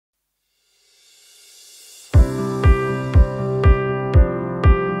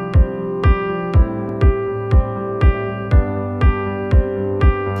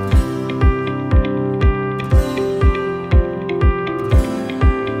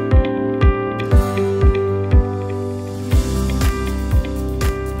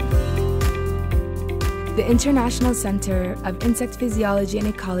International Center of Insect Physiology and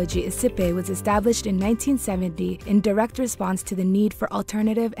Ecology, ICIPE, was established in 1970 in direct response to the need for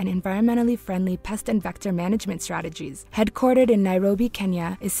alternative and environmentally friendly pest and vector management strategies. Headquartered in Nairobi,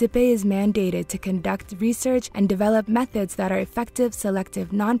 Kenya, ICIPE is mandated to conduct research and develop methods that are effective,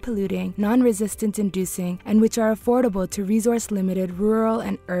 selective, non-polluting, non-resistant inducing, and which are affordable to resource-limited rural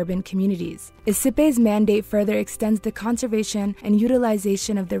and urban communities. ICIPE's mandate further extends the conservation and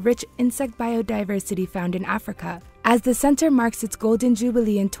utilization of the rich insect biodiversity found in Africa. As the center marks its Golden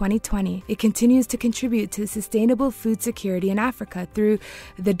Jubilee in 2020, it continues to contribute to sustainable food security in Africa through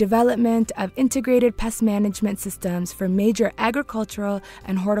the development of integrated pest management systems for major agricultural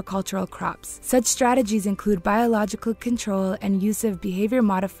and horticultural crops. Such strategies include biological control and use of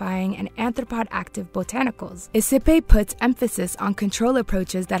behavior-modifying and anthropod-active botanicals. ICIPE puts emphasis on control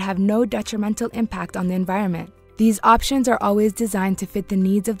approaches that have no detrimental impact on the environment. These options are always designed to fit the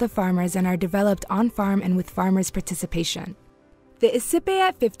needs of the farmers and are developed on-farm and with farmers' participation. The ICIPE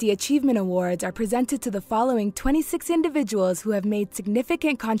at 50 Achievement Awards are presented to the following 26 individuals who have made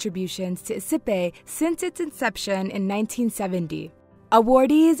significant contributions to ICIPE since its inception in 1970.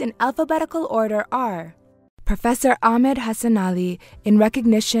 Awardees in alphabetical order are Professor Ahmed Hassan Ali, in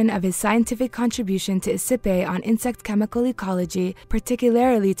recognition of his scientific contribution to ICIPE on insect chemical ecology,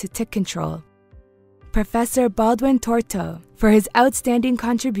 particularly to tick control. Professor Baldwin Torto, for his outstanding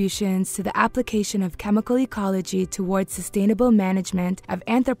contributions to the application of chemical ecology towards sustainable management of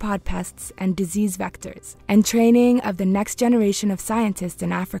arthropod pests and disease vectors, and training of the next generation of scientists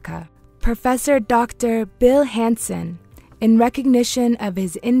in Africa. Professor Dr. Bill Hansen, in recognition of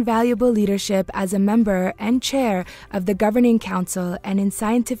his invaluable leadership as a member and chair of the Governing Council and in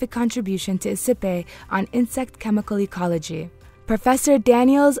scientific contribution to ICIPE on insect chemical ecology. Professor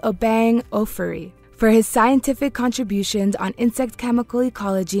Daniels Obang Ofori, for his scientific contributions on insect chemical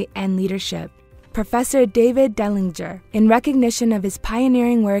ecology and leadership. Professor David Dellinger, in recognition of his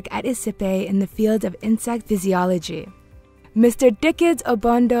pioneering work at ICIPE in the field of insect physiology. Mr. Dickens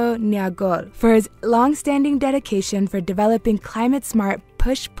Obondo Nyagol, for his long-standing dedication for developing climate-smart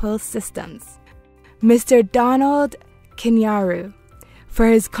push-pull systems. Mr. Donald Kinyaru, for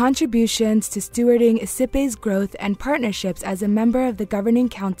his contributions to stewarding ICIPE's growth and partnerships as a member of the Governing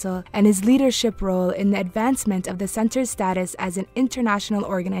Council and his leadership role in the advancement of the Center's status as an international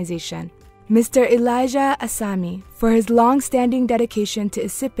organization. Mr. Elijah Asami, for his long-standing dedication to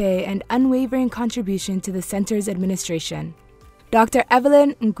ICIPE and unwavering contribution to the Center's administration. Dr.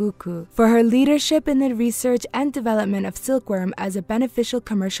 Evelyn Nguku, for her leadership in the research and development of silkworm as a beneficial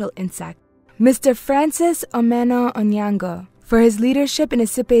commercial insect. Mr. Francis Omeno Onyango, for his leadership in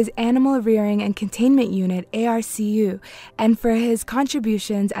ICIPE's Animal Rearing and Containment Unit, ARCU, and for his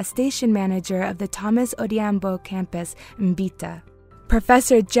contributions as station manager of the Thomas Odiambo campus, Mbita.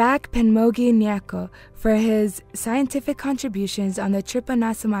 Professor Jack Penmogi Nyako, for his scientific contributions on the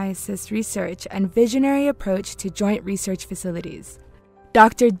trypanosomiasis research and visionary approach to joint research facilities.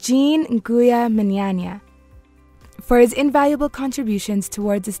 Dr. Jean Nguya Manyanya, for his invaluable contributions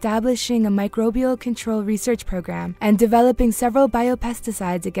towards establishing a microbial control research program and developing several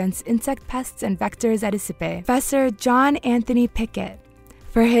biopesticides against insect pests and vectors at ICIPE. Professor John Anthony Pickett,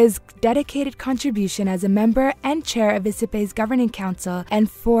 for his dedicated contribution as a member and chair of ICIPE's Governing Council and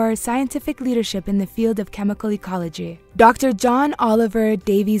for scientific leadership in the field of chemical ecology. Dr. John Oliver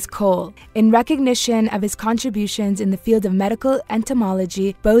Davies Cole, in recognition of his contributions in the field of medical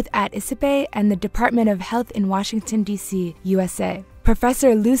entomology both at ICIPE and the Department of Health in Washington, D.C., USA.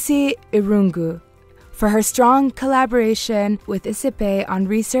 Professor Lucy Irungu, for her strong collaboration with ICIPE on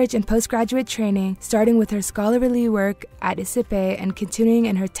research and postgraduate training, starting with her scholarly work at ICIPE and continuing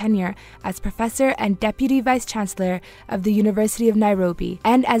in her tenure as Professor and Deputy Vice-Chancellor of the University of Nairobi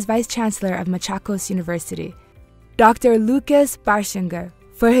and as Vice-Chancellor of Machakos University. Dr. Lucas Barshinger,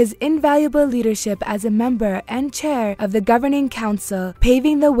 for his invaluable leadership as a member and chair of the Governing Council,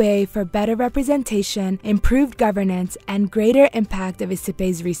 paving the way for better representation, improved governance, and greater impact of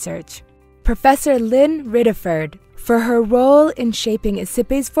ICIPE's research. Professor Lynn Riddiford, for her role in shaping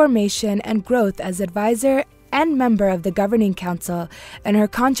ICIPE's formation and growth as advisor and member of the Governing Council and her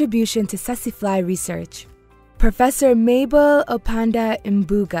contribution to sessifly research. Professor Mabel Opanda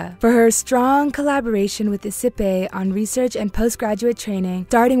Imbuga, for her strong collaboration with ICIPE on research and postgraduate training,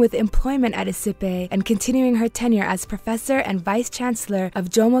 starting with employment at ICIPE and continuing her tenure as Professor and Vice-Chancellor of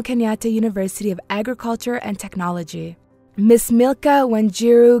Jomo Kenyatta University of Agriculture and Technology. Ms. Milka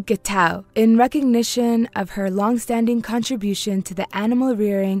Wanjiru Gitau, in recognition of her long-standing contribution to the Animal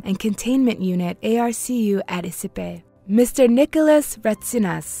Rearing and Containment Unit, ARCU, at ICIPE. Mr. Nicholas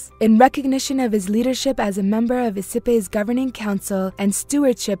Retsinas, in recognition of his leadership as a member of ICIPE's Governing Council and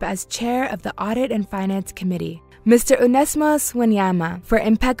stewardship as Chair of the Audit and Finance Committee. Mr. Onesmos Wanyama, for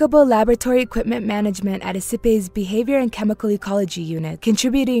impeccable laboratory equipment management at ICIPE's Behavior and Chemical Ecology Unit,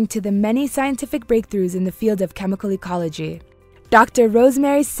 contributing to the many scientific breakthroughs in the field of chemical ecology. Dr.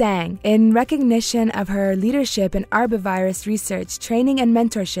 Rosemary Sang, in recognition of her leadership in arbovirus research, training and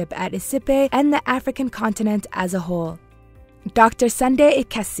mentorship at ICIPE and the African continent as a whole. Dr. Sunday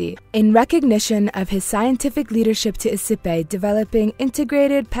Ikesi, in recognition of his scientific leadership to ICIPE, developing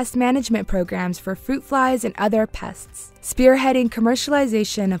integrated pest management programs for fruit flies and other pests, spearheading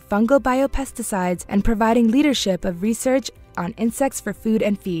commercialization of fungal biopesticides, and providing leadership of research on insects for food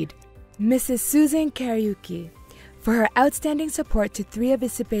and feed. Mrs. Susan Kariuki, for her outstanding support to 3 of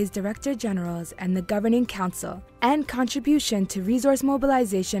ICIPE's Director Generals and the Governing Council, and contribution to resource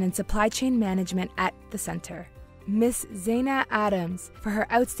mobilization and supply chain management at the Center. Ms. Zaina Adams, for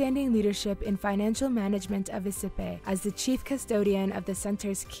her outstanding leadership in financial management of ICIPE as the Chief Custodian of the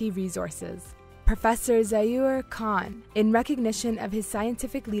Center's key resources. Professor Zayour Khan, in recognition of his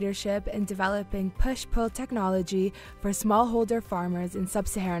scientific leadership in developing push-pull technology for smallholder farmers in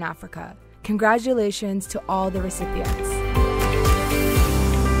sub-Saharan Africa. Congratulations to all the recipients.